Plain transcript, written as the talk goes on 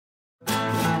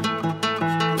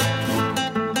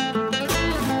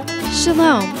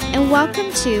Shalom, and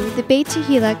welcome to the Beit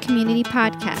Tehillah Community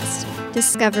Podcast,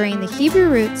 discovering the Hebrew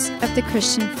roots of the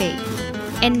Christian faith.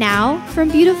 And now, from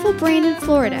beautiful Brandon,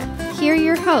 Florida, here are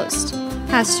your hosts,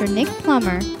 Pastor Nick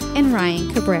Plummer and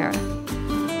Ryan Cabrera.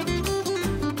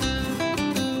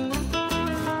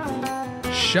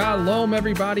 Shalom,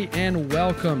 everybody, and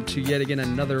welcome to yet again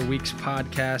another week's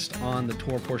podcast on the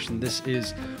Torah portion. This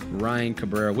is Ryan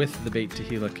Cabrera with the Beit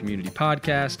Tehillah Community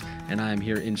Podcast, and I'm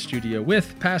here in studio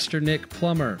with Pastor Nick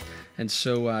Plummer. And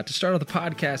so to start off the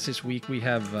podcast this week, we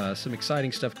have some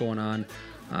exciting stuff going on.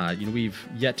 We've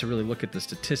yet to really look at the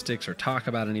statistics or talk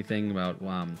about anything about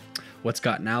what's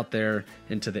gotten out there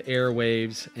into the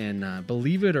airwaves. And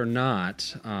believe it or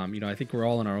not, I think we're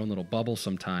all in our own little bubble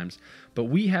sometimes, but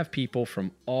we have people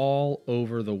from all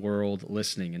over the world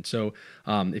listening. And so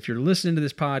if you're listening to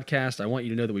this podcast, I want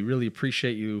you to know that we really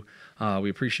appreciate you. We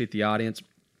appreciate the audience.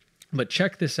 But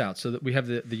check this out. So that we have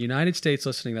the United States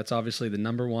listening. That's obviously the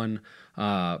number one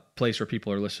place where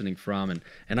people are listening from.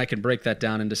 And I can break that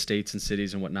down into states and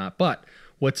cities and whatnot. But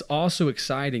what's also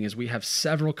exciting is we have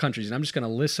several countries. And I'm just going to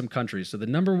list some countries. So the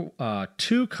number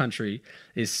 2 country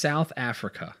is South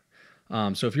Africa.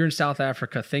 So if you're in South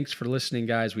Africa, thanks for listening,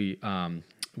 guys. We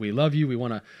love you. We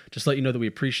want to just let you know that we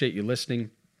appreciate you listening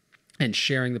and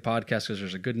sharing the podcast, because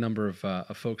there's a good number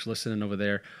of folks listening over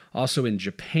there. Also in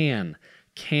Japan,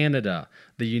 Canada,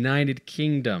 the United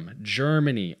Kingdom,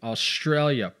 Germany,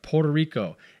 Australia, Puerto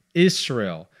Rico,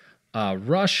 Israel,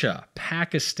 Russia,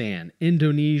 Pakistan,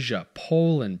 Indonesia,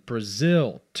 Poland,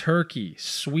 Brazil, Turkey,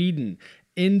 Sweden,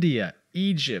 India,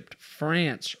 Egypt,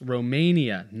 France,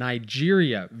 Romania,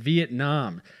 Nigeria,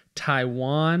 Vietnam,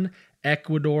 Taiwan,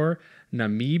 Ecuador,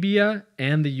 Namibia,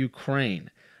 and the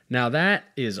Ukraine. Now that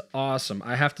is awesome.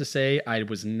 I have to say, I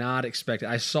was not expecting.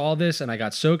 I saw this and I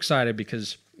got so excited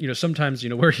because sometimes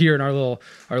we're here in our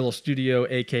little studio,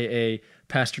 aka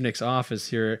Pastor Nick's office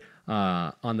here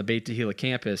on the Beit Tehillah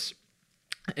campus.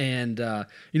 And,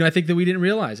 I think that we didn't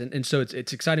realize. And so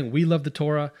it's exciting. We love the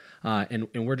Torah, and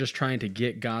we're just trying to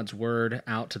get God's word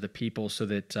out to the people so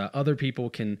that other people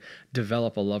can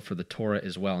develop a love for the Torah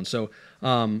as well. And so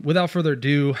without further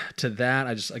ado to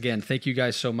that, again, thank you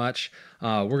guys so much.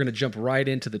 We're going to jump right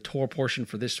into the Torah portion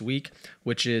for this week,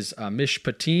 which is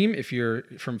Mishpatim if you're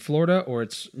from Florida, or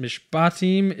it's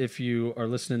Mishpatim if you are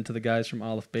listening to the guys from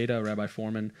Aleph Beta, Rabbi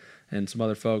Foreman, and some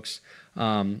other folks.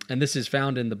 And this is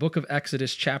found in the book of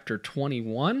Exodus, chapter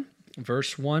 21,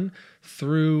 verse 1,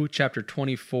 through chapter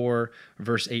 24,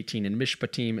 verse 18. And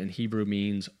Mishpatim in Hebrew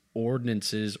means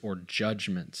ordinances or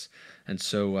judgments. And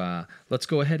so let's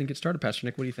go ahead and get started. Pastor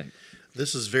Nick, what do you think?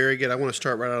 This is very good. I want to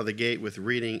start right out of the gate with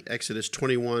reading Exodus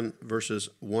 21, verses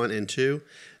 1 and 2.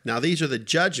 Now these are the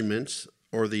judgments,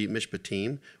 or the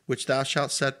Mishpatim, which thou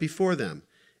shalt set before them.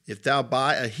 If thou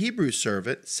buy a Hebrew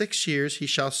servant, 6 years he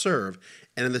shall serve,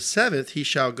 and in the 7th he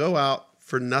shall go out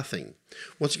for nothing.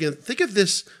 Once again, think of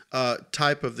this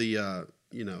type of the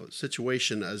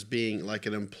situation as being like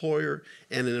an employer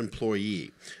and an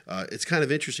employee. It's kind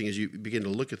of interesting as you begin to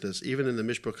look at this, even in the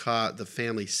Mishpachah, the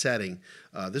family setting.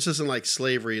 This isn't like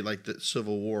slavery, like the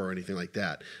Civil War or anything like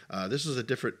that. This is a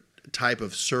different type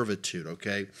of servitude,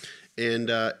 okay? And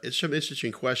it's some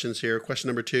interesting questions here. Question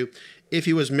number 2, if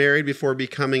he was married before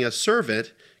becoming a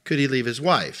servant, could he leave his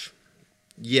wife?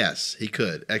 Yes, he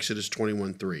could. Exodus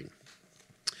 21:3.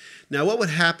 Now, what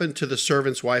would happen to the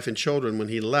servant's wife and children when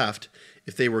he left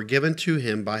if they were given to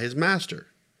him by his master?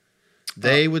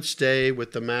 They would stay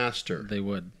with the master. They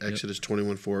would. Exodus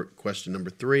 21:4, question number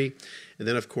 3. And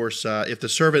then, of course, if the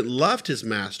servant loved his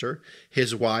master,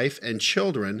 his wife, and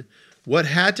children, what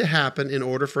had to happen in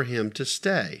order for him to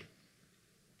stay?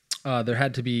 There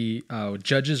had to be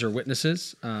judges or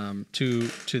witnesses to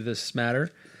this matter,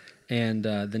 and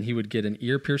then he would get an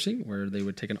ear piercing, where they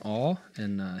would take an awl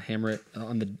and hammer it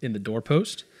in the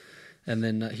doorpost, and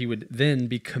then he would then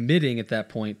be committing at that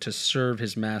point to serve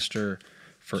his master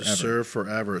forever. To serve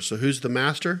forever. So who's the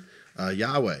master?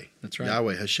 Yahweh. That's right.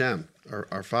 Yahweh, Hashem,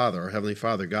 our Father, our Heavenly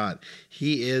Father, God.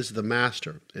 He is the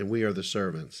master, and we are the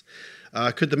servants.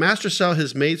 Could the master sell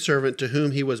his maidservant to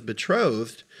whom he was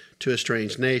betrothed to a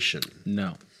strange nation?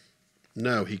 No,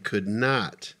 he could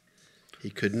not. He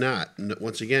could not.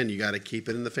 Once again, you got to keep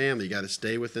it in the family. You got to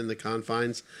stay within the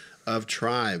confines of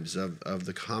tribes, of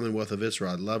the Commonwealth of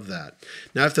Israel. I love that.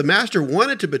 Now, if the master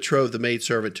wanted to betroth the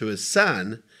maidservant to his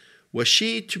son, was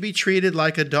she to be treated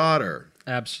like a daughter?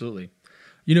 Absolutely.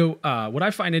 What I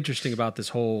find interesting about this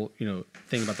whole,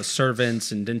 thing about the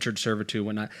servants, indentured servitude, and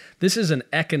whatnot, this is an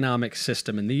economic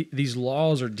system, and these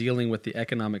laws are dealing with the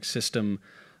economic system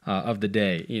of the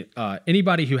day.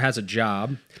 Anybody who has a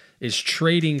job is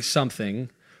trading something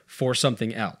for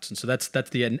something else. And so that's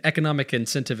the economic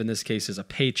incentive in this case is a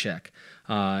paycheck.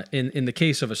 In the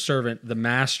case of a servant, the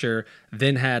master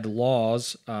then had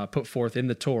laws put forth in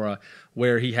the Torah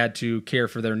where he had to care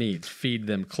for their needs, feed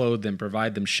them, clothe them,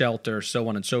 provide them shelter, so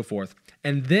on and so forth.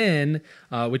 And then,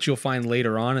 which you'll find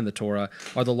later on in the Torah,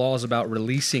 are the laws about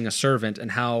releasing a servant,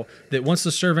 and how that once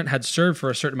the servant had served for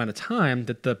a certain amount of time,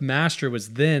 that the master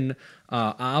was then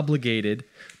obligated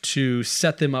to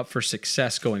set them up for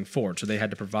success going forward. So they had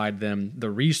to provide them the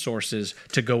resources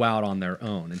to go out on their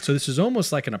own. And so this is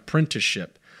almost like an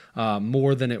apprenticeship,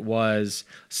 more than it was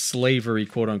slavery,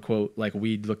 quote unquote, like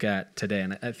we look at today.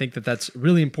 And I think that that's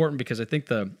really important, because I think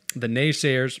the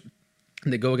naysayers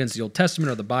that go against the Old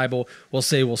Testament or the Bible will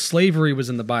say, well, slavery was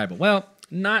in the Bible. Well,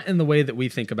 not in the way that we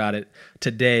think about it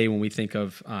today when we think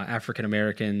of African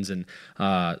Americans and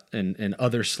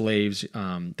other slaves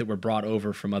that were brought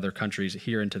over from other countries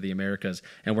here into the Americas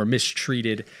and were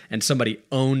mistreated, and somebody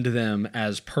owned them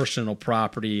as personal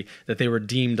property, that they were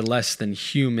deemed less than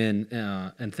human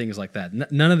and things like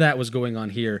that. None of that was going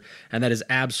on here, and that is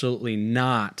absolutely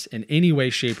not in any way,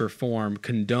 shape, or form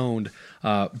condoned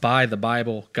by the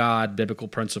Bible, God, biblical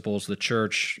principles, the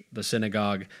church, the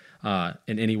synagogue,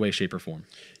 in any way, shape, or form.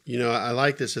 You know, I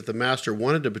like this. If the master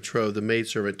wanted to betroth the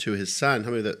maidservant to his son,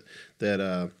 how many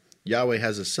that Yahweh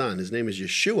has a son? His name is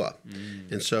Yeshua.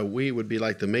 And so we would be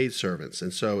like the maidservants.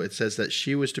 And so it says that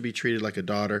she was to be treated like a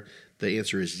daughter. The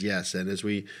answer is yes. And as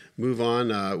we move on,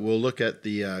 we'll look at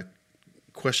the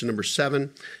question number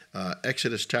 7,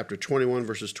 Exodus chapter 21,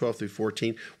 verses 12 through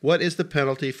 14. What is the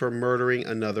penalty for murdering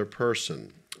another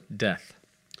person? Death.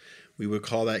 We would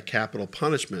call that capital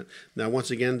punishment. Now,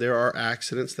 once again, there are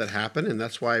accidents that happen, and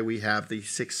that's why we have the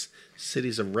 6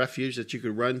 cities of refuge that you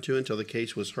could run to until the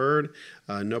case was heard.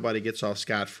 Nobody gets off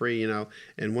scot-free, you know.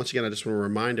 And once again, I just want to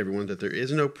remind everyone that there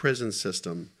is no prison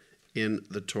system in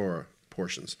the Torah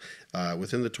portions.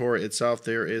 Within the Torah itself,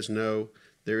 there is no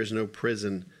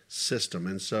prison system.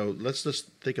 And so let's just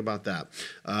think about that.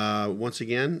 Once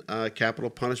again, capital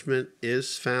punishment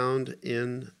is found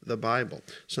in the Bible.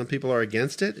 Some people are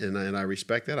against it, and I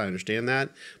respect that. I understand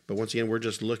that. But once again, we're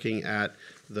just looking at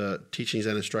the teachings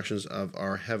and instructions of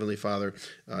our Heavenly Father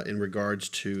in regards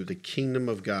to the kingdom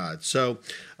of God. So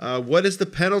what is the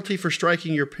penalty for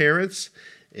striking your parents?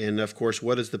 And of course,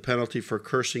 what is the penalty for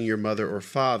cursing your mother or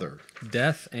father?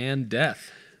 Death and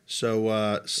death.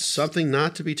 So something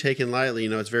not to be taken lightly. You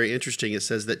know, it's very interesting. It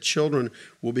says that children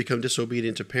will become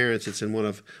disobedient to parents. It's in one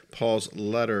of Paul's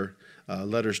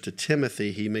letters to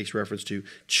Timothy. He makes reference to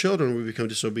children will become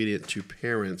disobedient to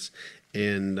parents.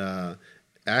 And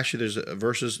actually, there's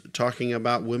verses talking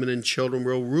about women and children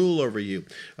will rule over you.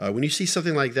 When you see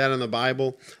something like that in the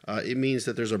Bible, it means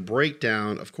that there's a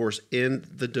breakdown, of course, in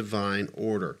the divine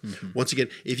order. Once again,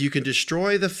 if you can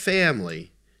destroy the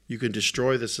family, you can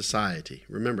destroy the society.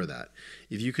 Remember that.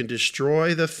 If you can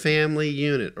destroy the family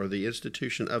unit or the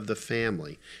institution of the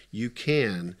family, you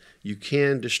can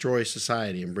destroy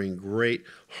society and bring great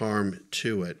harm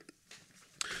to it.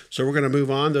 So we're going to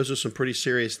move on. Those are some pretty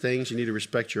serious things. You need to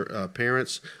respect your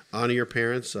parents, honor your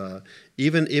parents.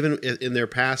 Even in their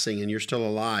passing and you're still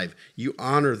alive, you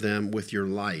honor them with your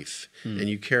life and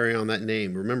you carry on that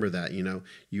name. Remember that, you know,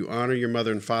 you honor your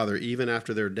mother and father even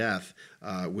after their death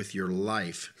with your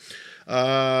life.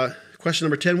 Question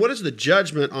number 10, what is the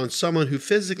judgment on someone who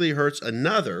physically hurts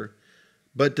another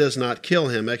but does not kill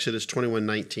him? Exodus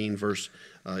 21:19, verse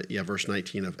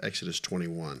 19 of Exodus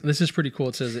 21. This is pretty cool.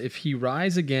 It says, if he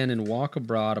rise again and walk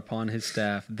abroad upon his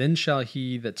staff, then shall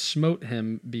he that smote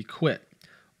him be quit.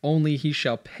 Only he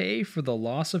shall pay for the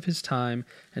loss of his time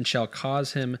and shall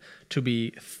cause him to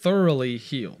be thoroughly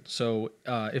healed. So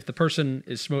if the person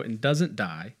is smote and doesn't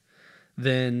die,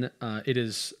 then it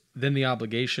is then the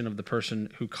obligation of the person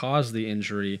who caused the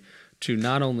injury to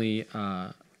not only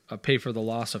pay for the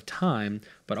loss of time,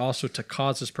 but also to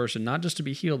cause this person not just to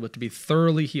be healed, but to be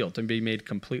thoroughly healed and be made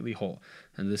completely whole.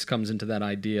 And this comes into that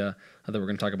idea that we're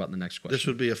going to talk about in the next question. This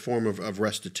would be a form of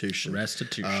restitution.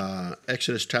 Restitution.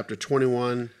 Exodus chapter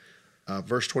 21,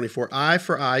 verse 24, eye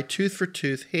for eye, tooth for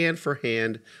tooth, hand for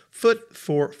hand, foot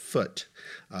for foot.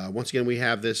 Once again, we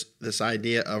have this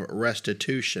idea of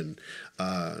restitution.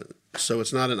 So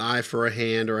it's not an eye for a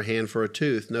hand or a hand for a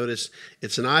tooth. Notice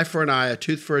it's an eye for an eye, a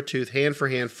tooth for a tooth, hand for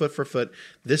hand, foot for foot.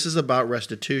 This is about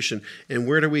restitution. And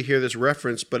where do we hear this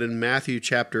reference? But in Matthew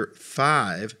chapter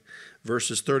 5,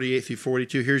 verses 38 through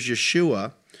 42, here's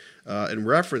Yeshua in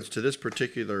reference to this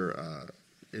particular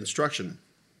instruction.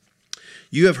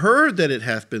 You have heard that it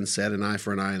hath been said, an eye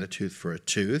for an eye and a tooth for a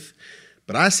tooth.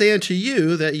 But I say unto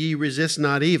you that ye resist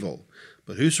not evil.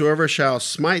 But whosoever shall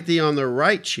smite thee on the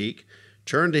right cheek,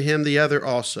 turn to him the other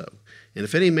also. And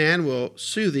if any man will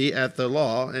sue thee at the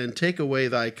law, and take away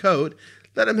thy coat,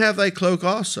 let him have thy cloak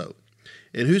also.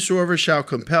 And whosoever shall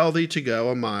compel thee to go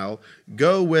a mile,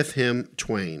 go with him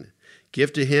twain.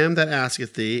 Give to him that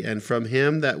asketh thee, and from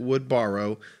him that would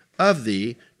borrow of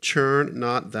thee, turn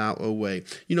not thou away.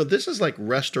 This is like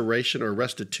restoration or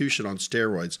restitution on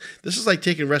steroids. This is like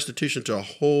taking restitution to a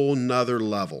whole nother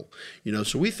level.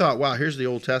 So we thought, wow, here's the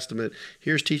Old Testament,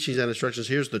 here's teachings and instructions,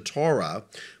 here's the Torah.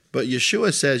 But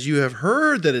Yeshua says, you have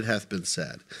heard that it hath been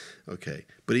said. Okay.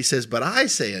 But he says, but I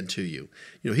say unto you.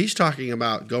 He's talking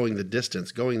about going the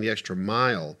distance, going the extra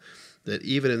mile, that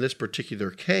even in this particular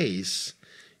case,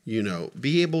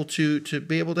 be able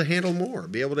to handle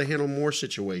more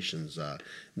situations,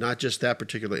 not just that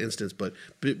particular instance, but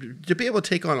to be able to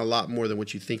take on a lot more than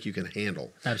what you think you can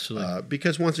handle. Absolutely.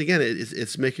 Because once again,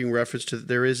 it's making reference to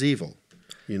there is evil.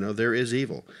 There is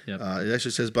evil. Yep. It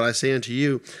actually says, but I say unto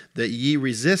you that ye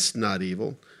resist not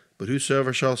evil, but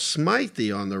whosoever shall smite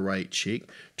thee on the right cheek,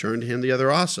 turn to him the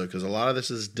other also, because a lot of this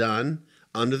is done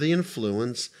under the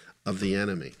influence of the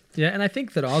enemy. Yeah, and I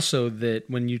think that also that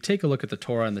when you take a look at the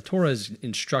Torah, and the Torah's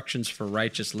instructions for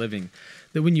righteous living,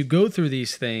 that when you go through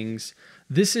these things,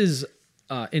 this is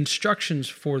instructions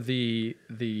for the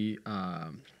I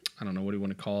don't know, what do you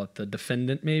want to call it, the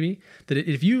defendant maybe, that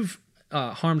if you've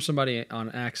harmed somebody on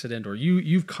accident or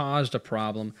you've caused a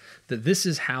problem, that this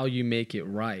is how you make it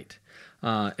right.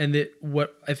 And that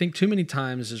what I think too many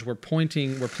times is we're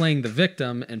playing the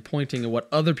victim and pointing at what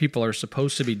other people are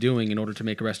supposed to be doing in order to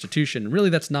make a restitution. Really,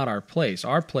 that's not our place.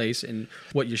 Our place in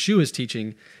what Yeshua is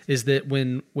teaching is that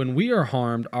when we are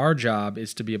harmed, our job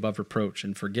is to be above reproach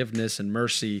and forgiveness and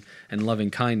mercy and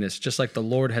loving kindness, just like the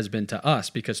Lord has been to us,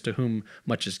 because to whom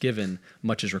much is given,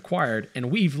 much is required. And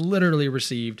we've literally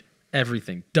received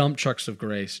everything. Dump trucks of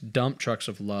grace, dump trucks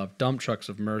of love, dump trucks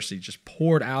of mercy just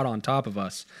poured out on top of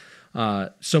us.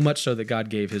 So much so that God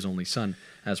gave his only son,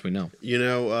 as we know.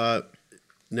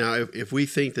 Now, if we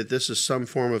think that this is some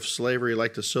form of slavery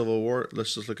like the Civil War,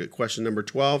 let's just look at question number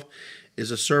 12.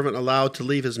 Is a servant allowed to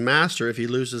leave his master if he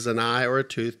loses an eye or a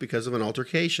tooth because of an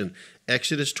altercation?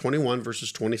 Exodus 21,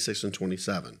 verses 26 and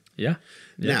 27. Yeah.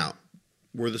 Now,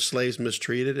 were the slaves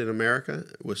mistreated in America?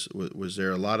 Was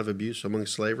there a lot of abuse among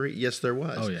slavery? Yes, there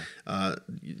was. Oh, yeah.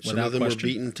 Some of them were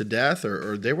beaten to death,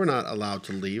 or they were not allowed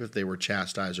to leave if they were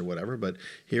chastised or whatever. But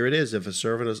here it is. If a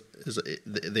servant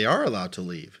they are allowed to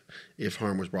leave if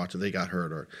harm was brought to them. They got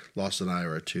hurt or lost an eye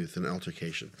or a tooth in an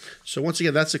altercation. So once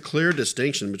again, that's a clear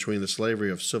distinction between the slavery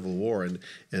of Civil War and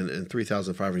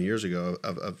 3,500 years ago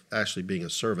of actually being a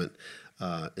servant,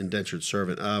 indentured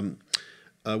servant.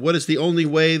 What is the only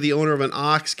way the owner of an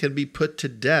ox can be put to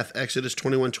death? Exodus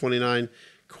 21:29,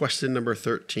 question number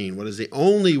 13. What is the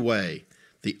only way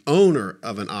the owner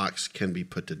of an ox can be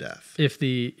put to death? If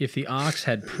the ox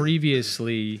had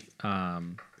previously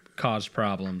caused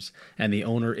problems and the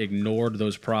owner ignored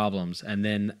those problems, and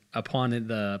then upon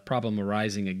the problem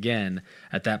arising again,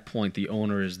 at that point the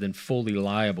owner is then fully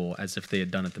liable as if they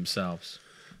had done it themselves.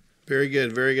 Very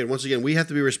good, very good. Once again, we have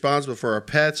to be responsible for our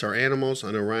pets, our animals.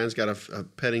 I know Ryan's got a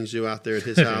petting zoo out there at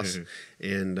his house,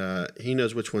 and he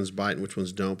knows which ones bite and which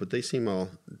ones don't, but they seem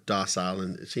all docile,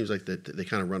 and it seems like they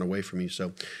kind of run away from you,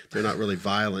 so they're not really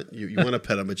violent. You want to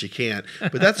pet them, but you can't.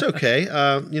 But that's okay.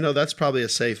 That's probably a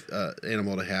safe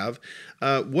animal to have.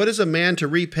 What is a man to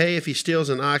repay if he steals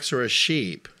an ox or a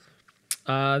sheep?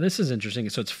 This is interesting.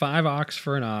 So it's 5 ox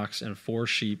for an ox and 4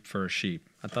 sheep for a sheep.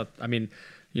 If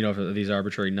these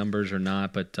arbitrary numbers or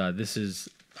not, but this is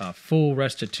full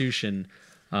restitution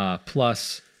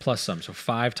plus some. So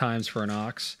 5 times for an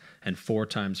ox and 4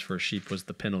 times for a sheep was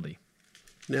the penalty.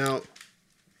 Now,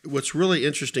 what's really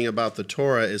interesting about the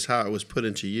Torah is how it was put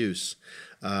into use.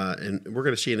 And we're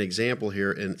going to see an example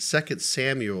here in 2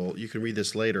 Samuel. You can read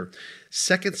this later.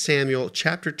 2 Samuel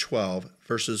chapter 12,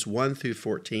 verses 1 through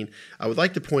 14. I would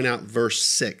like to point out verse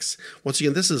 6. Once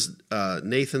again, this is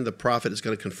Nathan the prophet is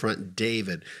going to confront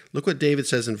David. Look what David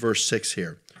says in verse 6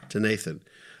 here to Nathan.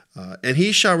 And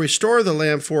he shall restore the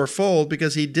lamb fourfold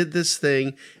because he did this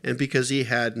thing and because he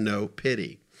had no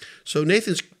pity. So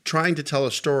Nathan's trying to tell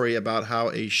a story about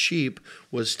how a sheep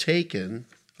was taken,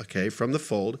 from the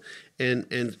fold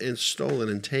and stolen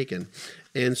and taken.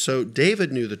 And so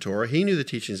David knew the Torah, he knew the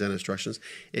teachings and instructions,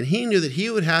 and he knew that he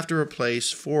would have to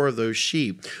replace 4 of those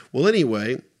sheep. Well,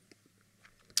 anyway,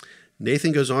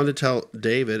 Nathan goes on to tell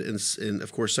David in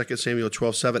of course, 2 Samuel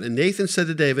 12:7, and Nathan said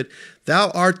to David, "Thou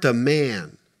art the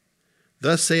man.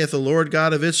 Thus saith the Lord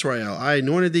God of Israel, I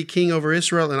anointed thee king over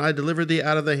Israel, and I delivered thee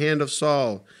out of the hand of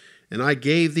Saul. And I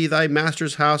gave thee thy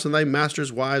master's house and thy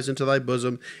master's wives into thy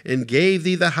bosom, and gave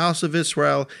thee the house of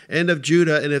Israel and of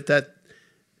Judah. And if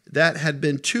that had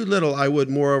been too little, I would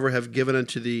moreover have given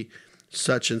unto thee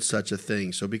such and such a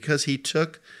thing. So because he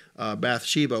took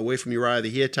Bathsheba away from Uriah the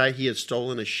Hittite, he had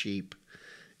stolen a sheep.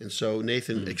 And so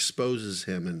Nathan exposes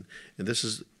him, and this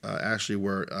is actually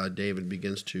where David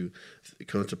begins to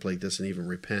contemplate this and even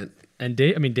repent. And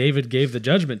David gave the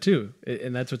judgment too,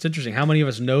 and that's what's interesting. How many of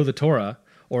us know the Torah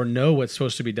or know what's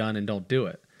supposed to be done and don't do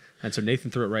it? And so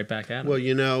Nathan threw it right back at him.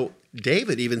 Well,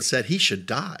 David even said he should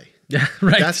die. Yeah,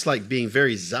 right. That's like being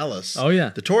very zealous. Oh, yeah.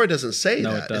 The Torah doesn't say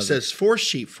that. It doesn't. It says for a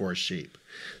sheep.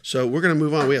 So we're going to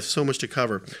move on. We have so much to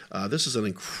cover. This is an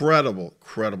incredible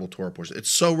Torah portion. It's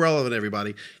so relevant,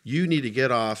 everybody. You need to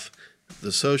get off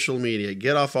the social media,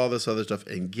 get off all this other stuff,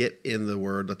 and get in the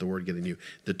Word. Let the Word get in you.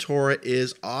 The Torah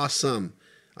is awesome.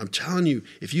 I'm telling you,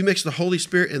 if you mix the Holy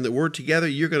Spirit and the Word together,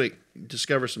 you're going to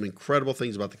discover some incredible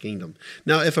things about the kingdom.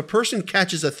 Now, if a person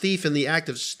catches a thief in the act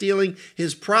of stealing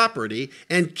his property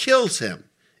and kills him,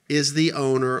 is the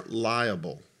owner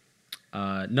liable?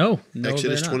 No.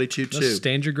 Exodus 22:2.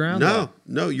 Stand your ground.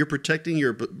 No. You're protecting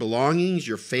your belongings,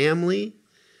 your family,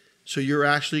 so you're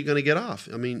actually going to get off.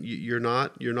 I mean, you're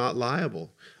not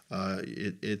liable.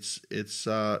 It's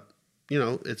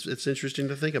interesting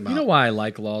to think about. You know why I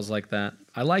like laws like that?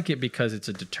 I like it because it's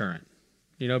a deterrent.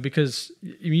 Because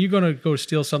you're going to go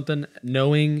steal something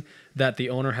knowing that the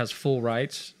owner has full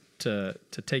rights to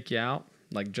take you out,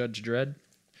 like Judge Dredd.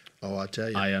 Oh, I tell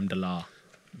you. I am the law.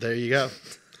 There you go.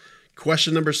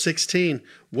 Question number 16.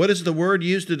 What is the word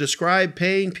used to describe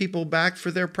paying people back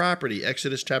for their property?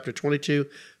 Exodus chapter 22,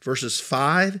 verses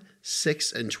 5,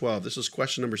 6, and 12. This is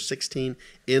question number 16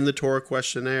 in the Torah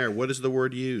questionnaire. What is the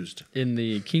word used? In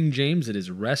the King James, it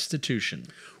is restitution.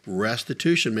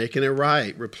 Restitution, making it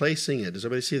right, replacing it. Does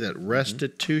everybody see that?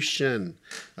 Restitution.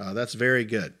 That's very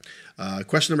good.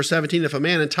 Question number 17. If a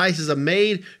man entices a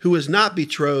maid who is not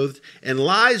betrothed and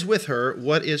lies with her,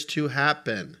 what is to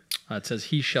happen? It says,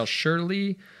 he shall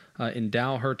surely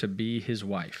endow her to be his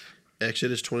wife.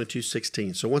 Exodus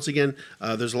 22:16. So once again,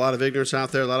 there's a lot of ignorance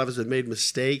out there. A lot of us have made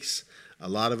mistakes. A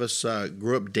lot of us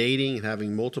grew up dating and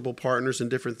having multiple partners and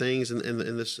different things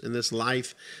in this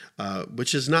life,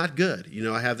 which is not good.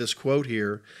 I have this quote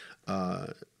here: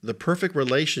 "The perfect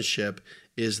relationship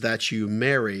is that you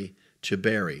marry to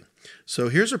bury." So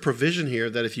here's a provision here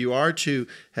that if you are to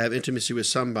have intimacy with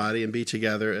somebody and be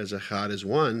together as echad, as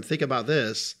one, think about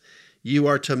this: you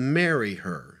are to marry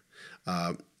her.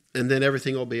 And then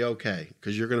everything will be okay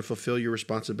because you're going to fulfill your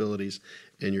responsibilities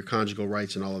and your conjugal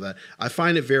rights and all of that. I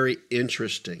find it very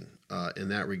interesting in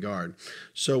that regard.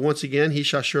 So once again, he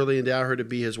shall surely endow her to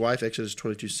be his wife, Exodus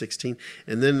 22:16.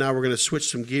 And then now we're going to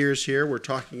switch some gears here. We're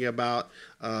talking about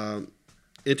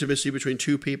intimacy between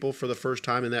two people for the first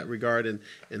time in that regard, and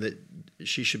that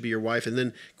she should be your wife. And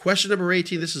then question number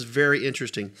 18, this is very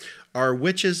interesting. Are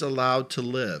witches allowed to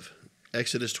live?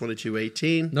 Exodus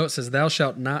 22:18. No, it says, thou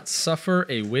shalt not suffer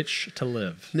a witch to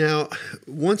live. Now,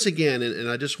 once again, and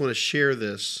I just want to share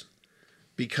this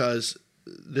because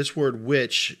this word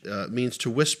witch means to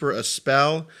whisper a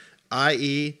spell,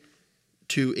 i.e.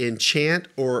 to enchant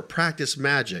or practice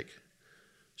magic.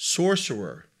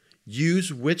 Sorcerer,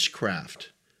 use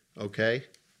witchcraft, okay?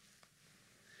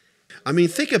 I mean,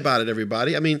 think about it,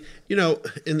 everybody. I mean,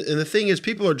 and the thing is,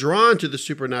 people are drawn to the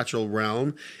supernatural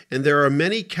realm, and there are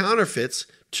many counterfeits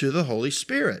to the Holy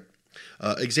Spirit.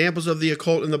 Examples of the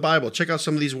occult in the Bible. Check out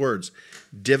some of these words: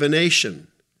 divination,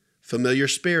 familiar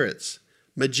spirits,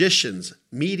 magicians,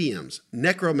 mediums,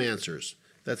 necromancers,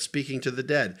 that's speaking to the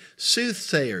dead,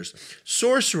 soothsayers,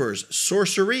 sorcerers,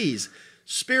 sorceries,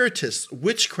 spiritists,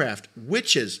 witchcraft,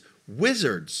 witches,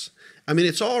 wizards. I mean,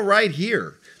 it's all right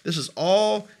here. This is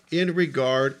all in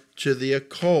regard to the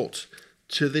occult,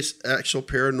 to this actual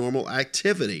paranormal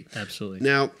activity. Absolutely.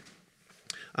 Now,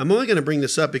 I'm only going to bring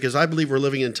this up because I believe we're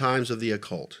living in times of the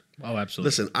occult. Oh, absolutely.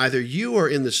 Listen, either you are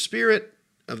in the spirit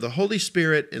of the Holy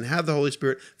Spirit and have the Holy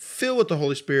Spirit, filled with the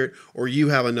Holy Spirit, or you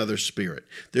have another spirit.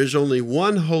 There's only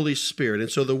one Holy Spirit.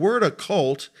 And so the word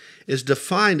occult is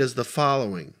defined as the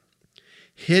following: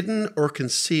 hidden or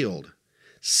concealed,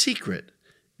 secret,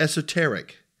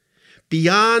 esoteric,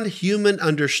 beyond human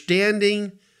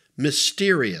understanding,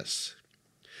 mysterious,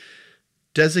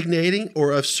 designating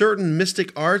or of certain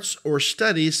mystic arts or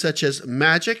studies such as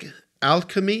magic,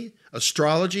 alchemy,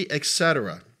 astrology,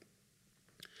 etc.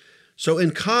 So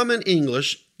in common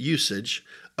English usage,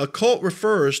 occult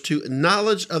refers to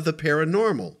knowledge of the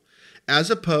paranormal, as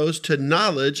opposed to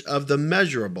knowledge of the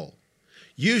measurable,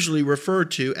 usually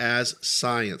referred to as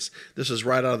science. This is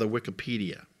right out of the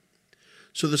Wikipedia.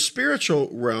 So the spiritual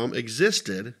realm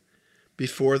existed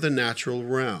before the natural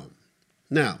realm.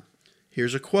 Now,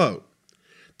 here's a quote.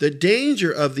 The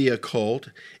danger of the occult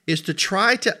is to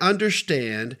try to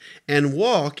understand and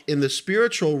walk in the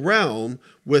spiritual realm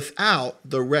without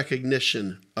the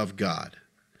recognition of God.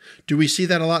 Do we see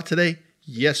that a lot today?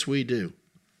 Yes, we do.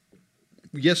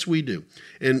 Yes, we do.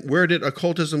 And where did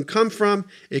occultism come from?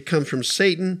 It comes from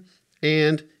Satan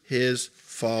and his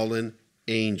fallen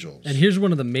angels. And here's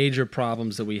one of the major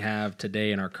problems that we have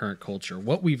today in our current culture.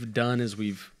 What we've done is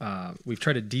we've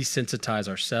tried to desensitize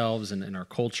ourselves and our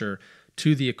culture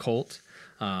to the occult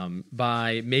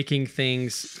by making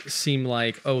things seem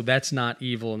like, oh, that's not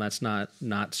evil and that's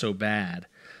not so bad.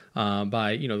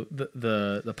 By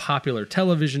the popular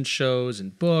television shows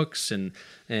and books and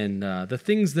the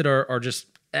things that are just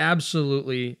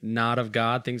absolutely not of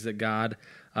God, things that God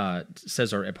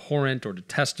says are abhorrent or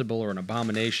detestable or an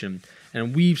abomination,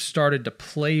 and we've started to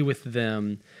play with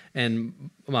them. And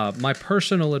my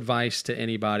personal advice to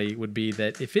anybody would be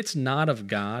that if it's not of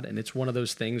God and it's one of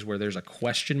those things where there's a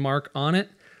question mark on it,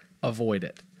 avoid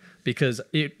it. Because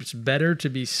it's better to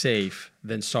be safe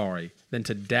than sorry, than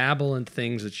to dabble in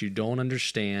things that you don't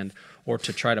understand or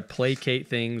to try to placate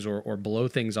things or blow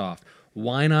things off.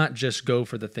 Why not just go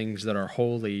for the things that are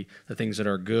holy, the things that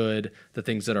are good, the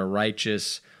things that are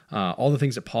righteous, all the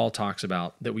things that Paul talks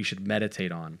about that we should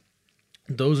meditate on?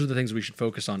 Those are the things we should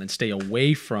focus on and stay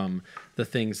away from the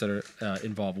things that are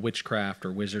involve witchcraft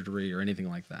or wizardry or anything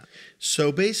like that.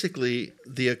 So basically,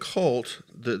 the occult,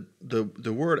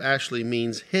 the word actually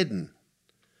means hidden.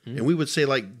 And we would say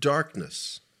like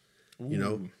darkness,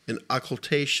 an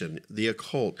occultation, the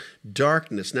occult,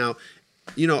 darkness. Now,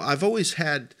 I've always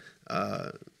had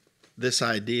this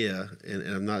idea,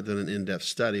 and I've not done an in-depth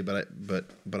study, but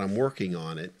I'm working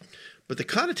on it. But the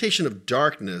connotation of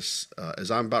darkness, as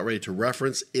I'm about ready to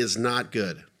reference, is not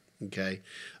good. Okay,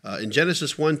 in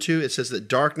Genesis 1:2, it says that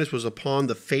darkness was upon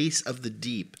the face of the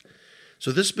deep.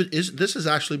 So this is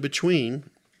actually between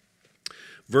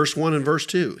verse 1 and verse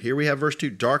 2. Here we have verse 2.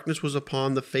 Darkness was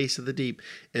upon the face of the deep,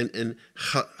 and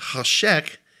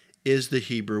chashek is the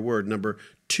Hebrew word, number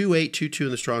 2822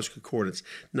 in the Strong's Concordance.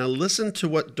 Now listen to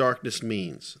what darkness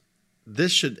means.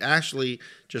 This should actually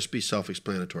just be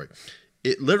self-explanatory.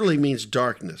 It literally means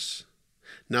darkness.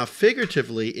 Now,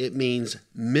 figuratively, it means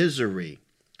misery,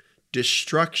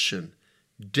 destruction,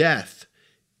 death,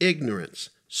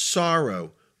 ignorance,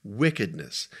 sorrow,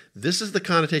 wickedness. This is the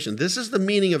connotation. This is the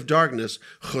meaning of darkness,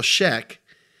 choshek,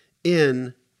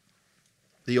 in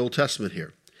the Old Testament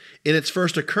here. In its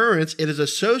first occurrence, it is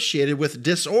associated with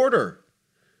disorder,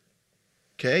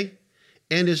 okay,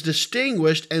 and is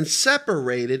distinguished and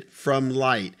separated from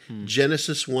light.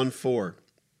 Genesis 1:4.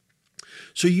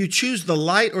 So you choose the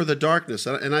light or the darkness,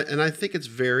 and I think it's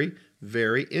very,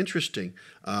 very interesting.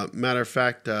 Matter of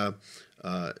fact,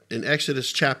 in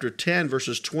Exodus chapter 10,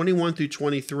 verses 21 through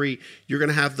 23, you're going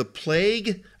to have the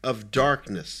plague of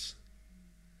darkness.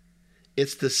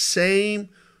 It's the same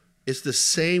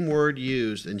word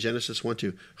used in Genesis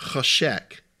 1:2,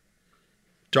 choshek,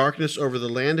 darkness over the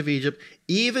land of Egypt,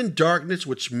 even darkness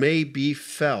which may be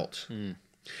felt.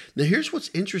 Now here's what's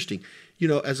interesting.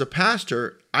 As a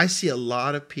pastor, I see a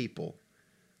lot of people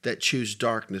that choose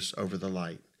darkness over the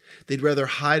light. They'd rather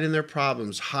hide in their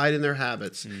problems, hide in their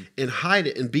habits, and hide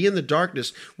it and be in the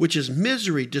darkness, which is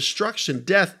misery, destruction,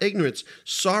 death, ignorance,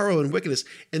 sorrow, and wickedness.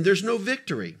 And there's no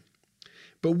victory.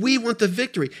 But we want the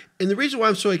victory. And the reason why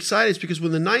I'm so excited is because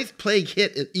when the 9th plague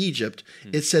hit in Egypt,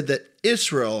 it said that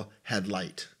Israel had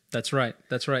light. That's right.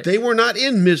 That's right. They were not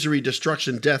in misery,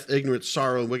 destruction, death, ignorance,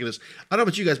 sorrow, and wickedness. I don't know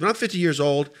about you guys, but I'm 50 years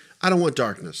old. I don't want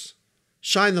darkness.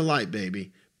 Shine the light,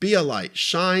 baby. Be a light.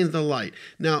 Shine the light.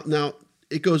 Now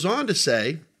it goes on to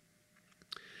say,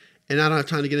 and I don't have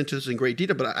time to get into this in great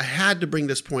detail, but I had to bring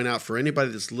this point out for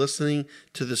anybody that's listening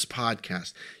to this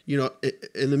podcast.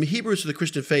 In the Hebrews of the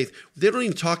Christian faith, they don't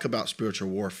even talk about spiritual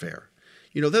warfare.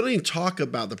 They don't even talk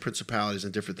about the principalities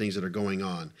and different things that are going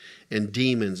on and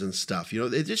demons and stuff.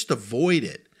 They just avoid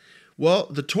it. Well,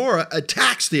 the Torah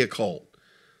attacks the occult.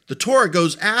 The Torah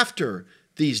goes after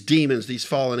these demons, these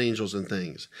fallen angels and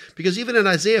things. Because even in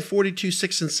Isaiah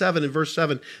 42:6 and 7, in verse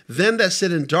 7, them that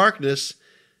sit in darkness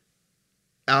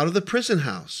out of the prison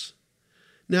house.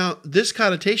 Now, this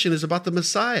connotation is about the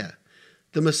Messiah.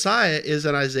 The Messiah is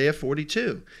in Isaiah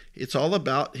 42. It's all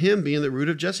about him being the root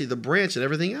of Jesse, the branch and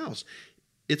everything else.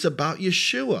 It's about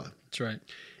Yeshua. That's right.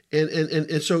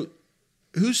 And so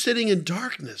who's sitting in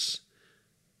darkness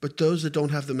but those that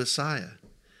don't have the Messiah?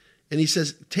 And he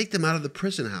says, take them out of the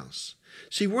prison house.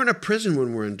 See, we're in a prison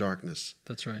when we're in darkness.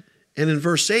 That's right. And in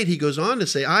verse 8, he goes on to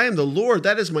say, I am the Lord,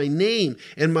 that is my name,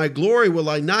 and my glory will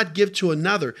I not give to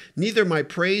another, neither my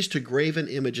praise to graven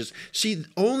images. See,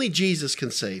 only Jesus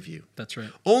can save you. That's right.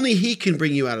 Only he can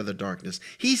bring you out of the darkness.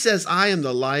 He says, I am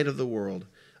the light of the world.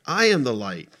 I am the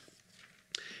light.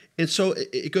 And so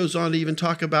it goes on to even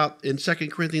talk about in 2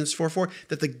 Corinthians 4:4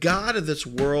 that the God of this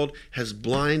world has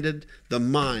blinded the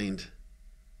mind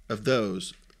of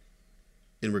those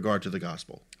in regard to the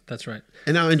gospel. That's right.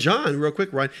 And now in John, real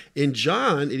quick, Ryan, in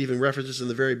John, it even references in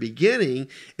the very beginning,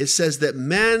 it says that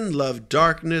men love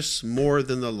darkness more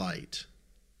than the light.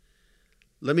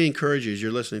 Let me encourage you as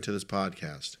you're listening to this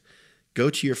podcast, go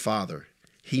to your Father.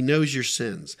 He knows your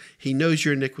sins. He knows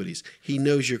your iniquities. He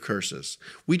knows your curses.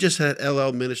 We just had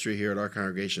LL ministry here at our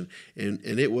congregation, and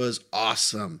it was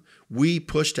awesome. We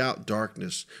pushed out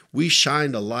darkness. We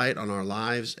shined a light on our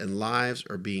lives, and lives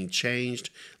are being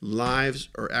changed. Lives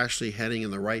are actually heading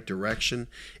in the right direction,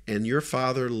 and your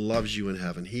Father loves you in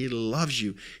heaven. He loves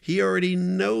you. He already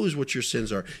knows what your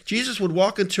sins are. Jesus would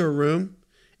walk into a room,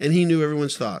 and he knew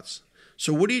everyone's thoughts.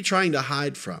 So what are you trying to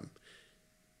hide from?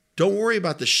 Don't worry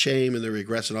about the shame and the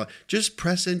regrets and all. Just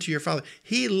press into your Father.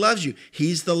 He loves you.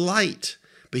 He's the light,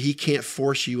 but he can't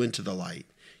force you into the light.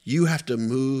 You have to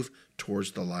move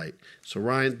towards the light. So,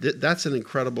 Ryan, that's an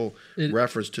incredible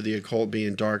reference to the occult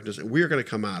being darkness, and we're going to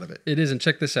come out of it. It is, and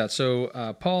check this out.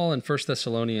 So, Paul in 1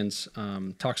 Thessalonians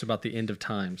talks about the end of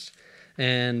times.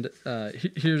 And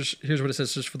here's what it says.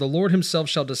 It says, for the Lord himself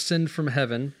shall descend from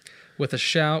heaven with a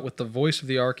shout, with the voice of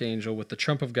the archangel, with the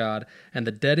trump of God, and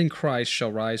the dead in Christ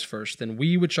shall rise first. Then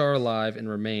we which are alive and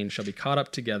remain shall be caught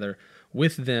up together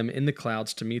with them in the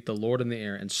clouds to meet the Lord in the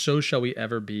air, and so shall we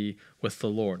ever be with the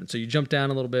Lord. And so you jump down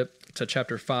a little bit to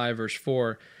chapter 5, verse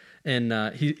 4, and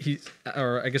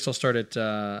or I guess I'll start at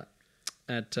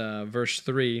verse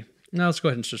 3. Now let's go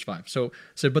ahead and just 5. So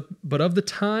but of the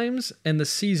times and the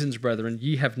seasons, brethren,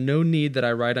 ye have no need that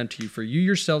I write unto you, for you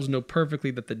yourselves know perfectly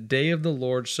that the day of the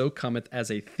Lord so cometh as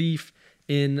a thief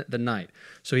in the night.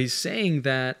 So he's saying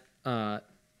that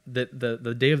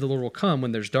the day of the Lord will come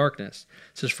when there's darkness.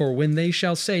 It says, for when they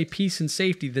shall say peace and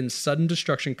safety, then sudden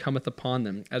destruction cometh upon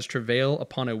them, as travail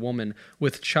upon a woman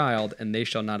with child, and they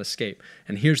shall not escape.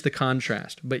 And here's the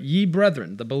contrast. But ye,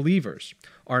 brethren, the believers,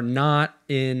 are not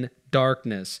in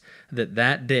darkness,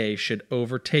 that day should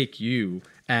overtake you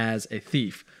as a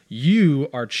thief. You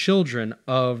are children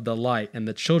of the light and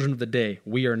the children of the day.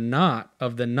 We are not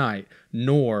of the night,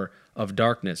 nor of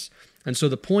darkness. And so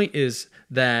the point is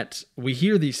that we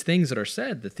hear these things that are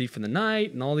said, the thief in the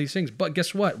night and all these things, but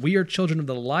guess what? We are children of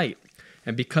the light.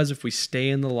 And because if we stay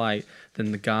in the light,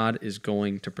 then the God is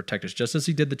going to protect us. Just as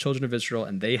he did the children of Israel,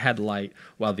 and they had light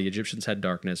while the Egyptians had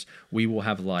darkness, we will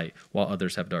have light while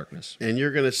others have darkness. And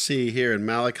you're going to see here in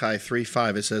Malachi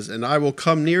 3:5, it says, and I will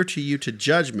come near to you to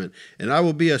judgment, and I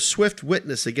will be a swift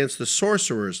witness against the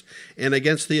sorcerers, and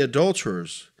against the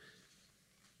adulterers,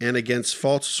 and against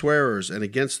false swearers, and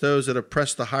against those that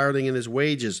oppress the hireling in his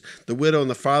wages, the widow and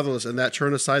the fatherless, and that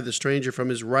turn aside the stranger from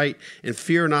his right, and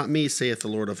fear not me, saith the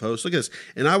Lord of hosts. Look at this.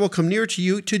 And I will come near to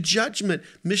you to judgment,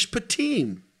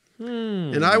 mishpatim.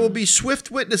 And I will be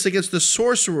swift witness against the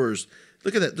sorcerers.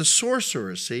 Look at that, the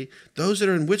sorcerers, see? Those that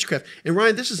are in witchcraft. And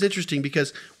Ryan, this is interesting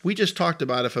because we just talked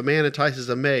about if a man entices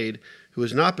a maid who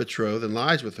is not betrothed and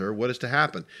lies with her, what is to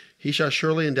happen? He shall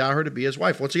surely endow her to be his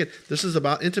wife. Once again, this is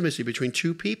about intimacy between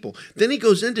two people. Then he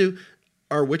goes into,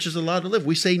 are witches allowed to live?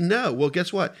 We say no. Well,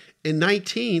 guess what? In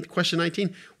question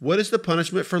 19, what is the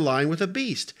punishment for lying with a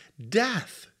beast?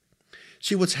 Death.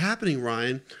 See, what's happening,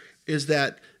 Ryan, is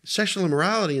that sexual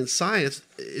immorality and science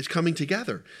is coming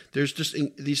together. There's just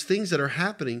these things that are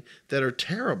happening that are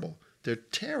terrible. They're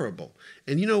terrible.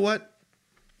 And you know what?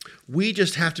 We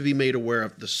just have to be made aware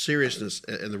of the seriousness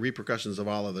and the repercussions of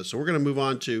all of this. So we're going to move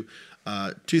on to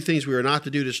two things we are not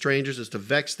to do to strangers, is to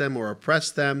vex them or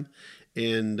oppress them.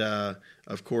 And,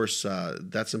 of course,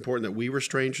 that's important that we were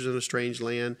strangers in a strange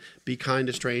land. Be kind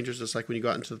to strangers. It's like when you go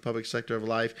out into the public sector of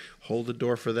life, hold the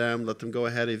door for them, let them go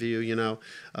ahead of you, you know.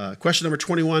 Question number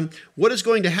 21, what is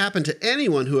going to happen to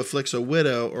anyone who afflicts a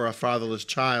widow or a fatherless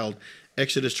child?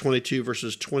 Exodus 22,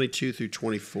 verses 22 through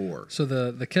 24. So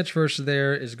the catch verse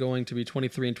there is going to be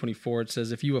 23 and 24. It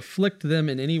says, if you afflict them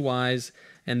in any wise,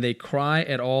 and they cry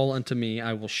at all unto me,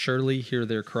 I will surely hear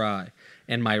their cry.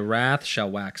 And my wrath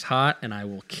shall wax hot, and I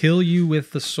will kill you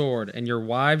with the sword. And your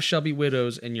wives shall be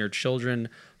widows, and your children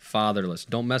fatherless.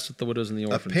 Don't mess with the widows and the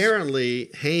orphans. Apparently,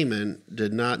 Haman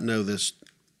did not know this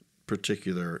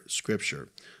particular scripture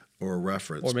or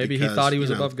reference. Or maybe he thought he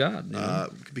was above God. You know?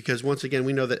 Because once again,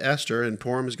 we know that Esther, and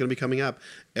Purim is going to be coming up,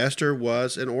 Esther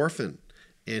was an orphan,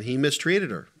 and he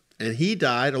mistreated her. and he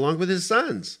died along with his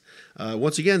sons.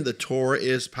 Once again, the Torah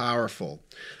is powerful.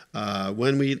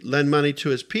 When we lend money to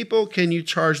his people, can you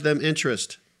charge them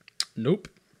interest? Nope.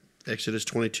 Exodus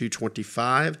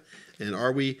 22:25. And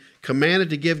are we commanded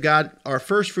to give God our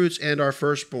first fruits and our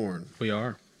firstborn? We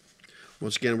are.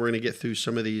 Once again, we're going to get through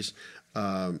some of these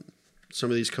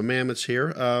commandments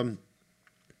here.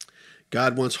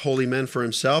 God wants holy men for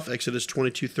himself. Exodus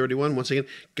 22:31. Once again,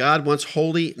 God wants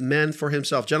holy men for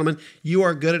himself. Gentlemen, you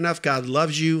are good enough. God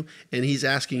loves you, and he's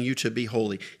asking you to be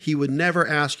holy. He would never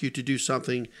ask you to do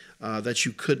something that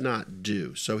you could not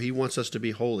do. So he wants us to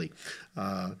be holy.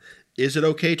 Is it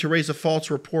okay to raise a false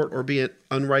report or be an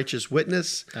unrighteous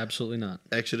witness? Absolutely not.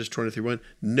 Exodus 23:1.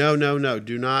 No.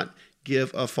 Do not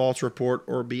give a false report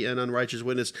or be an unrighteous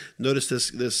witness. Notice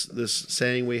this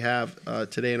saying we have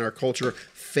today in our culture: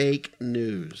 fake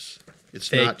news.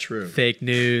 It's not true. Fake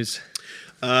news.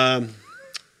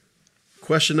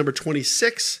 Question number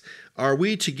 26. Are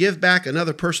we to give back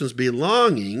another person's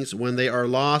belongings when they are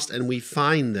lost and we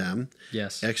find them?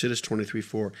 Yes. Exodus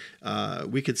 23:4.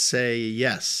 We could say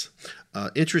yes.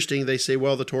 Interesting, they say,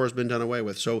 well, the Torah has been done away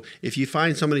with. So if you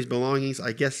find somebody's belongings,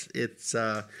 I guess it's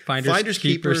finders,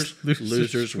 keepers,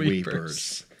 losers,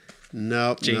 weepers.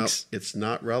 No, it's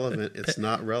not relevant. It's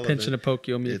not relevant. Pinch and a poke,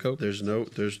 you owe me a Coke. There's no,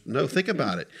 think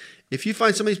about it. If you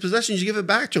find somebody's possessions, you give it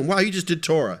back to them. Wow, you just did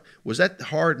Torah. Was that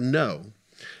hard? No.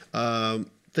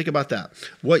 Think about that.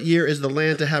 What year is the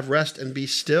land to have rest and be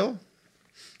still?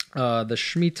 The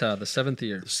Shemitah, the 7th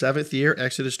year. 7th year,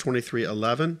 Exodus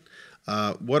 23:11.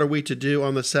 What are we to do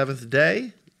on the 7th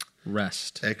day?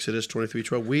 Rest. Exodus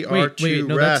 23:12. We are to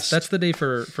no, rest. That's the day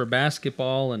for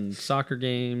basketball and soccer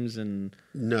games and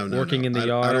working in the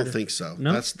yard. I don't think so.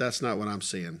 No? That's not what I'm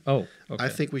seeing. Oh, okay. I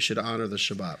think we should honor the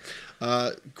Shabbat.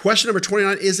 Question number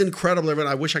 29 is incredible,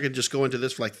 everyone. I wish I could just go into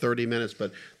this for like 30 minutes,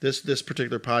 but this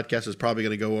particular podcast is probably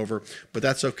going to go over, but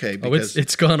that's okay. Because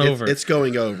it's gone over. It's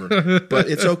going over. But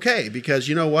it's okay because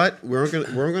you know what? We're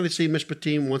going to see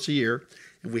Mishpatim once a year.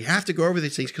 And we have to go over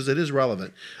these things because it is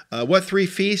relevant. What 3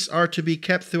 feasts are to be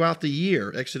kept throughout the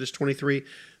year? Exodus 23,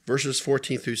 verses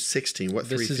 14 through 16. What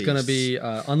 3 feasts? This is going to be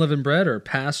unleavened bread or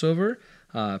Passover,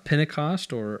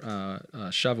 Pentecost or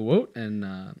Shavuot,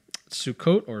 and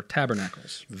Sukkot or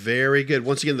Tabernacles. Very good.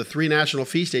 Once again, the 3 national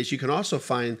feast days. You can also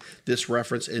find this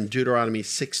reference in Deuteronomy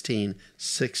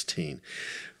 16:16.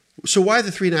 So why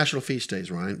the 3 national feast days,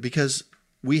 Ryan? Because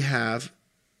we have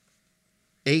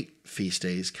 8 feast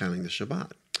days counting the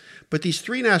Shabbat. But these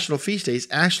 3 national feast days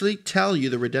actually tell you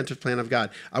the redemptive plan of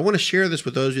God. I want to share this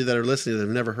with those of you that are listening that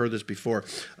have never heard this before.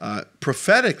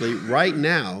 Prophetically, right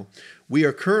now, we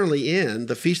are currently in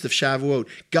the Feast of Shavuot.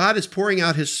 God is pouring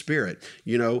out his Spirit.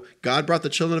 You know, God brought the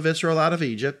children of Israel out of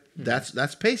Egypt.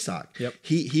 That's Pesach. Yep.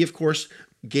 He of course,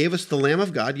 gave us the Lamb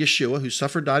of God, Yeshua, who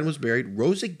suffered, died, and was buried,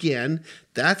 rose again.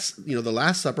 That's, the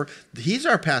Last Supper. He's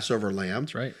our Passover lamb.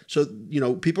 That's right. So,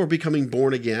 people are becoming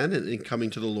born again and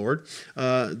coming to the Lord.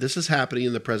 This is happening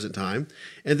in the present time.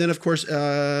 And then, of course,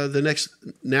 the next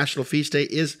national feast day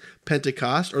is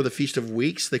Pentecost, or the Feast of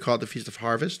Weeks. They call it the Feast of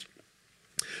Harvest.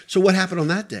 So what happened on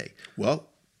that day? Well,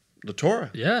 the Torah.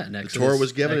 Yeah. The Torah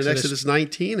was given in Exodus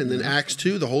 19, and then Acts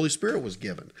 2, the Holy Spirit was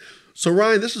given. So,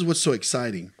 Ryan, this is what's so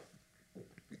exciting.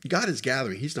 God is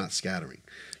gathering. He's not scattering.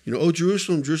 Oh,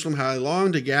 Jerusalem, Jerusalem, how I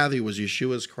long to gather you was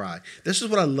Yeshua's cry. This is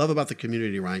what I love about the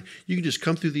community, Ryan. You can just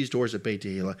come through these doors at Beit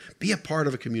Tehillah, be a part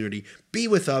of a community, be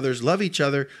with others, love each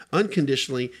other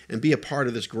unconditionally, and be a part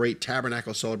of this great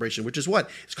tabernacle celebration, which is what?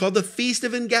 It's called the Feast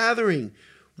of Ingathering.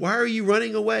 Why are you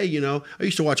running away? I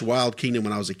used to watch Wild Kingdom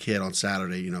when I was a kid on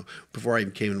Saturday, before I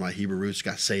even came into my Hebrew roots,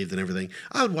 got saved and everything.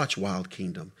 I would watch Wild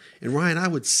Kingdom. And Ryan, I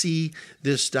would see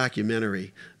this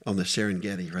documentary on the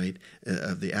Serengeti, right,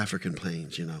 of the African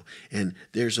plains, And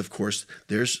there's a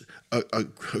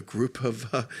group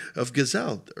of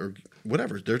gazelle or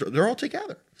whatever. They're all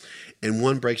together. And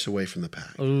one breaks away from the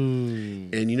pack. Ooh.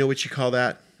 And you know what you call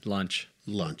that? Lunch.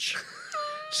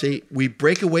 See, we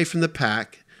break away from the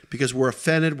pack because we're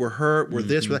offended, we're hurt, we're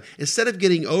this, we're that. Instead of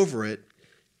getting over it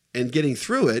and getting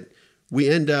through it, we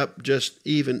end up just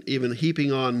even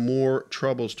heaping on more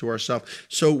troubles to ourselves.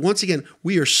 So once again,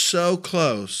 we are so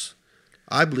close,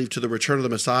 I believe, to the return of the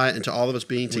Messiah and to all of us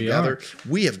being together.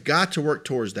 We have got to work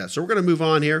towards that. So we're going to move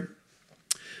on here.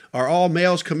 Are all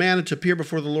males commanded to appear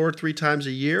before the Lord 3 times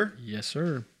a year? Yes,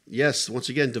 sir. Yes, once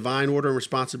again, divine order and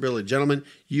responsibility. Gentlemen,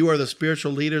 you are the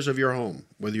spiritual leaders of your home.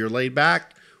 Whether you're laid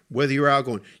back, whether you're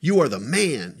outgoing, you are the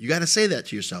man. You got to say that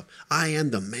to yourself. I am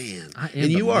the man. And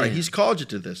you are. He's called you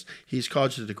to this. He's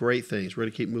called you to great things. We're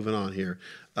going to keep moving on here.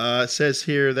 It says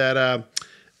here that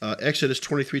Exodus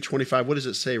 23:25. What does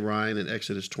it say, Ryan, in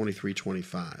Exodus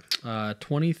 23:25?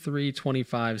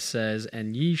 23:25 says,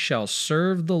 "And ye shall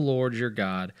serve the Lord your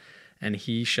God, and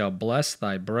he shall bless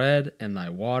thy bread and thy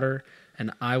water,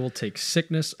 and I will take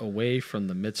sickness away from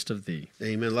the midst of thee."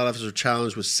 Amen. A lot of us are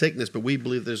challenged with sickness, but we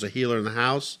believe there's a healer in the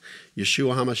house.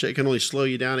 Yeshua HaMashiach. It can only slow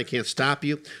you down. It can't stop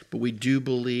you, but we do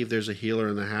believe there's a healer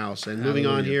in the house. And moving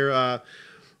on here,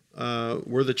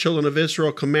 were the children of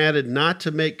Israel commanded not to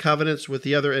make covenants with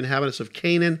the other inhabitants of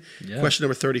Canaan? Yeah. Question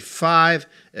number 35,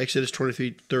 Exodus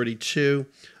 23:32.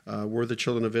 Were the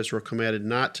children of Israel commanded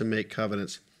not to make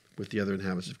covenants with the other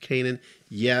inhabitants of Canaan?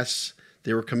 Yes,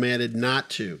 they were commanded not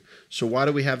to. So why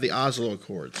do we have the Oslo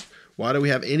Accords? Why do we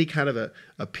have any kind of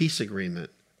a peace agreement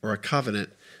or a covenant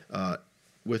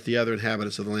with the other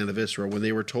inhabitants of the land of Israel when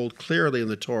they were told clearly in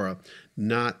the Torah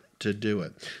not to do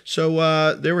it?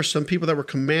 So there were some people that were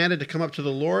commanded to come up to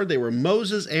the Lord. They were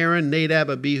Moses, Aaron,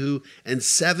 Nadab, Abihu, and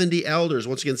 70 elders.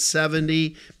 Once again,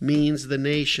 70 means the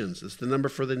nations. It's the number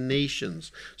for the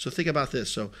nations. So think about this.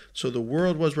 So the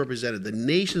world was represented. The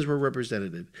nations were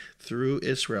represented through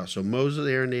Israel. So Moses,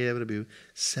 Aaron, Nadab, and Abihu,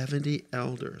 70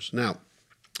 elders. Now,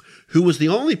 who was the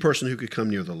only person who could come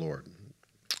near the Lord?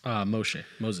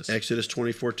 Moses. Exodus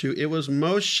 24:2. It was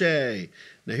Moshe.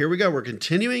 Now here we go. We're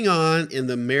continuing on in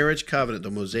the marriage covenant,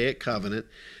 the Mosaic covenant.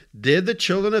 Did the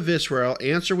children of Israel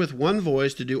answer with one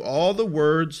voice to do all the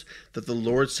words that the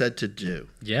Lord said to do?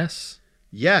 Yes.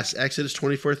 Yes. Exodus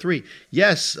 24:3.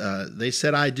 Yes, they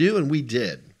said, "I do," and we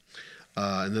did.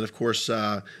 And then, of course,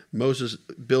 Moses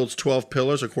builds 12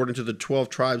 pillars according to the 12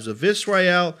 tribes of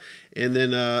Israel. And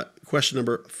then question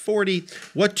number 40,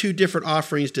 what two different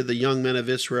offerings did the young men of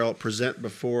Israel present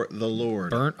before the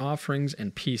Lord? Burnt offerings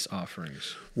and peace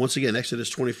offerings. Once again, Exodus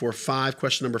 24:5,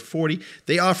 question number 40.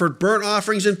 They offered burnt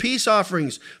offerings and peace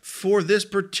offerings for this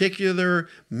particular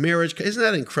marriage. Isn't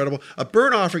that incredible? A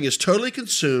burnt offering is totally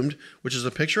consumed, which is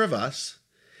a picture of us.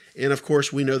 And of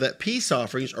course, we know that peace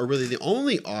offerings are really the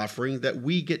only offering that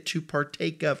we get to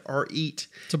partake of or eat.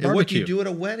 It's a and what you barbecue. do at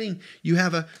a wedding, you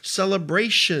have a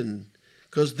celebration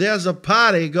because there's a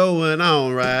party going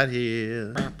on right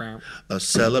here. A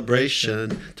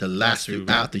celebration to last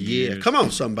throughout the year. Come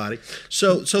on, somebody.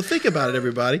 So think about it,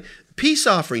 everybody. Peace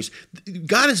offerings.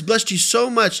 God has blessed you so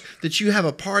much that you have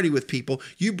a party with people.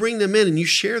 You bring them in and you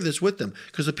share this with them.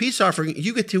 Because a peace offering,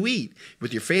 you get to eat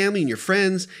with your family and your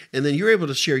friends, and then you're able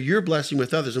to share your blessing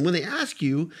with others. And when they ask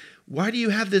you, why do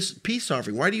you have this peace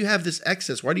offering? Why do you have this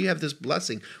excess? Why do you have this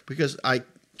blessing? Because I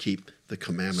keep the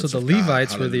commandments So the of God.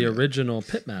 Levites were the Hallelujah. original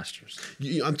pitmasters.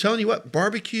 I'm telling you what,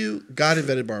 barbecue, God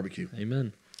invented barbecue.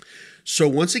 Amen. So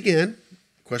once again,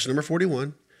 question number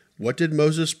 41. What did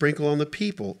Moses sprinkle on the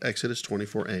people? Exodus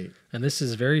 24:8. And this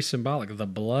is very symbolic. The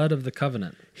blood of the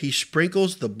covenant. He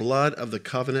sprinkles the blood of the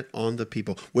covenant on the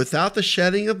people. Without the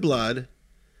shedding of blood,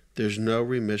 there's no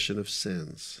remission of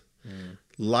sins.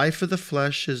 Life of the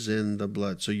flesh is in the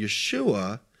blood. So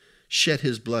Yeshua shed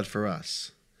his blood for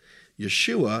us.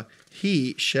 Yeshua,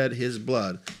 he shed his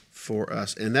blood for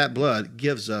us. And that blood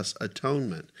gives us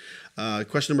atonement.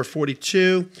 Question number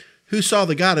 42. Who saw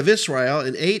the God of Israel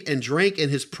and ate and drank in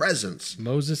his presence?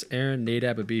 Moses, Aaron,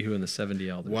 Nadab, Abihu, and the 70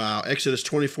 elders. Wow. Exodus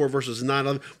 24 verses 9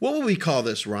 11. What would we call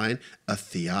this, Ryan? A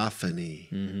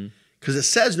theophany. Because it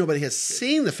says nobody has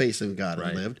seen the face of God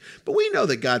and lived. But we know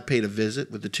that God paid a visit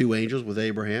with the two angels with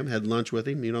Abraham, had lunch with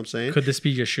him. You know what I'm saying? Could this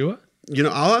be Yeshua? You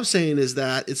know, all I'm saying is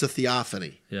that it's a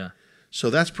theophany. Yeah. So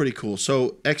that's pretty cool.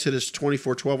 So Exodus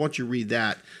 24:12, why don't you read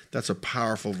that? That's a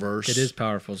powerful verse. It is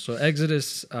powerful. So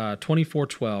Exodus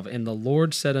 24:12, and the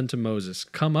Lord said unto Moses,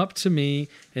 come up to me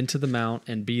into the mount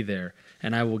and be there,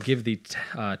 and I will give thee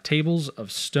tables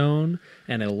of stone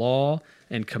and a law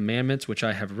and commandments which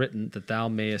I have written, that thou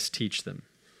mayest teach them.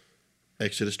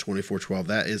 Exodus 24:12.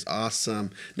 That is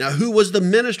awesome. Now, who was the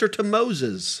minister to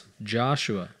Moses?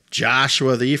 Joshua.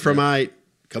 Joshua the Ephraimite.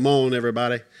 Come on,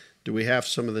 everybody. Do we have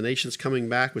some of the nations coming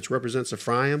back, which represents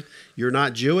Ephraim? You're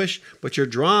not Jewish, but you're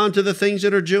drawn to the things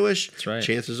that are Jewish. That's right.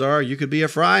 Chances are you could be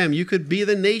Ephraim. You could be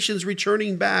the nations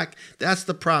returning back. That's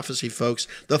the prophecy, folks.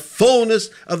 The fullness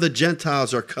of the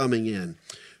Gentiles are coming in.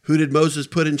 Who did Moses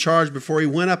put in charge before he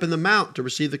went up in the mount to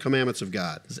receive the commandments of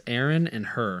God? It's Aaron and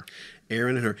Hur.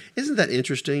 Aaron and Hur. Isn't that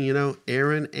interesting? You know,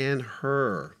 Aaron and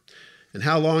Hur. And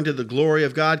how long did the glory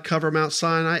of God cover Mount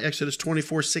Sinai? Exodus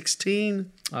 24:16.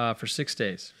 For 6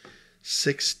 days.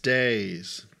 6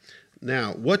 days.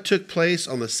 Now, what took place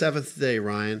on the seventh day,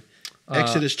 Ryan?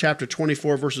 Exodus chapter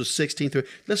 24, verses 16 through.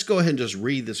 Let's go ahead and just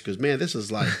read this because, man, this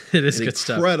is like It is an good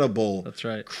stuff. incredible, That's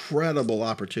right. incredible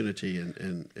opportunity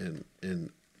and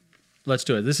Let's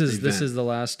do it. This is event. the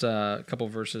last couple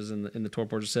verses in the Torah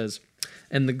portion. It says,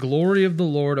 And the glory of the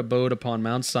Lord abode upon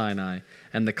Mount Sinai,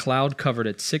 and the cloud covered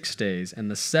it 6 days. And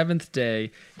the seventh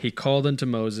day he called unto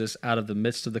Moses out of the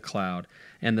midst of the cloud.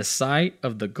 And the sight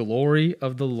of the glory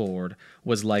of the Lord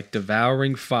was like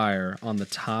devouring fire on the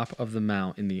top of the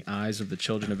mount in the eyes of the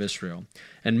children of Israel.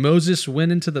 And Moses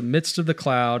went into the midst of the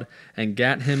cloud and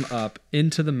gat him up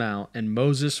into the mount. And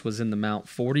Moses was in the mount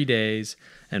 40 days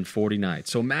and 40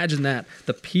 nights. So imagine that.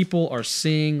 The people are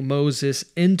seeing Moses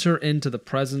enter into the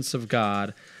presence of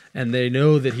God, and they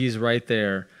know that he's right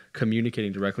there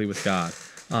communicating directly with God.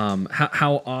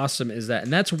 How awesome is that?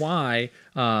 And that's why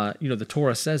the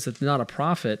Torah says that not a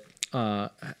prophet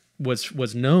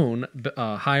was known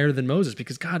higher than Moses,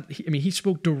 because God, he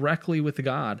spoke directly with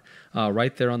God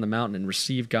right there on the mountain and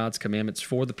received God's commandments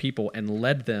for the people and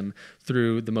led them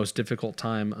through the most difficult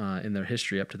time in their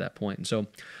history up to that point. And so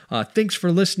thanks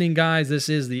for listening, guys. This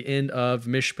is the end of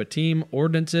Mishpatim,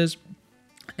 ordinances.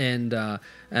 And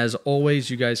as always,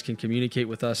 you guys can communicate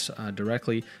with us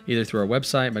directly, either through our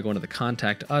website by going to the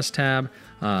Contact Us tab,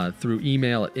 through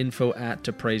email at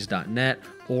info@topraise.net,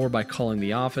 or by calling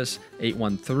the office,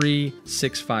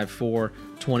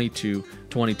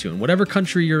 813-654-2222. In whatever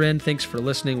country you're in, thanks for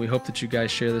listening. We hope that you guys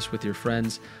share this with your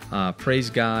friends. Praise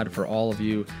God for all of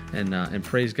you, and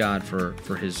praise God for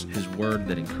his word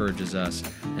that encourages us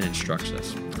and instructs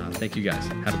us. Thank you, guys.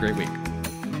 Have a great week.